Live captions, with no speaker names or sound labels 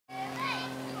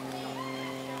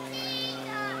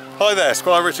Hi there,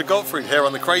 Squire Richard Gottfried here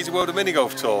on the Crazy World of Mini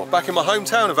Golf Tour, back in my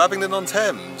hometown of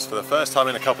Abingdon-on-Thames for the first time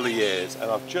in a couple of years, and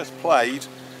I've just played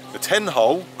the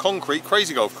 10-hole concrete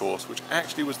crazy golf course, which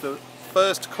actually was the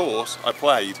first course I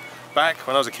played back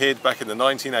when I was a kid, back in the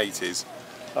 1980s.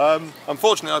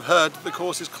 Unfortunately, I've heard the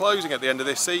course is closing at the end of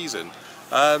this season,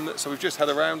 so we've just had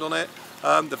a round on it.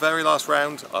 The very last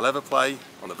round I'll ever play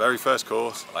on the very first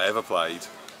course I ever played.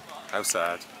 How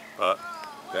sad, but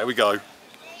there we go.